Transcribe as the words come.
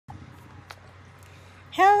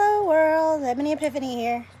Hello world, Ebonyepiphany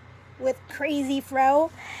here with Crazy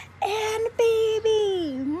Fro and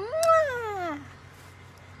baby. Mwah!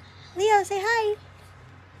 Leo, say hi.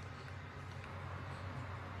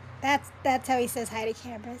 That's how he says hi to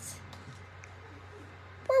cameras.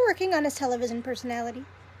 We're working on his television personality.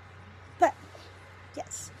 But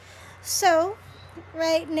yes. So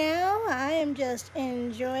right now I am just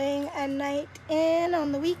enjoying a night in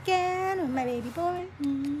on the weekend with my baby boy.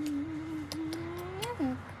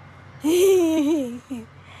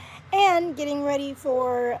 And getting ready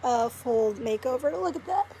for a full makeover. Look at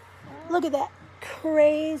that. Look at that.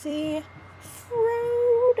 Crazy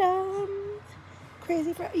frodom.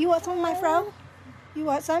 Crazy fro. You want some of my fro? You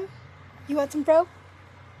want some? You want some fro?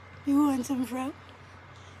 You want some fro?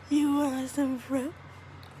 You want some fro?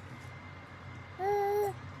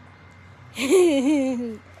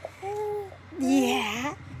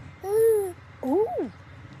 Yeah. Ooh.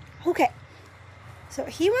 Okay. So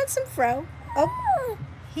he wants some fro. Oh,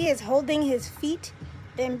 he is holding his feet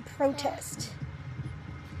in protest.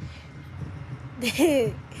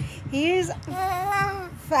 Here's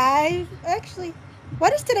 5. Actually,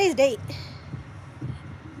 what is today's date?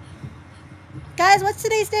 Guys, what's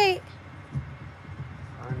today's date?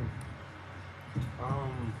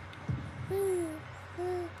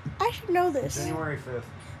 I should know this. January 5th.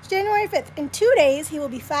 It's January 5th. In 2 days, he will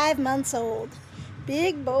be 5 months old.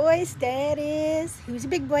 Big boy status. Who's a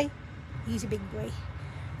big boy? He's a big boy.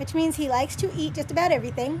 Which means he likes to eat just about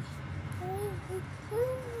everything.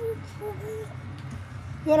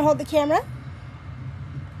 You want to hold the camera?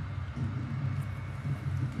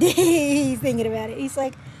 He's thinking about it. He's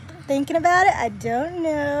like, thinking about it? I don't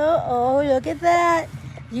know. Oh, look at that.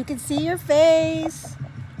 You can see your face.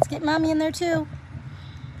 Let's get mommy in there too.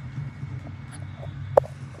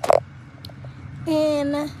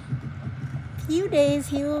 In a few days,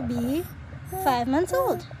 he will be 5 months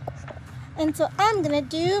old. And so I'm going to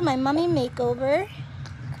do my mommy makeover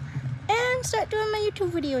and start doing my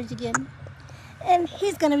YouTube videos again. And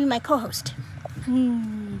he's going to be my co-host.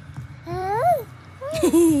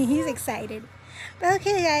 He's excited. But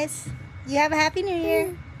okay, guys, you have a happy new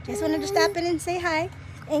year. Just wanted to stop in and say hi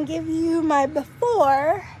and give you my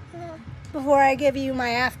before I give you my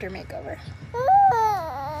after makeover.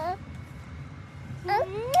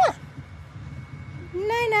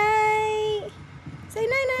 Night-night. Say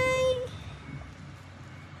night-night.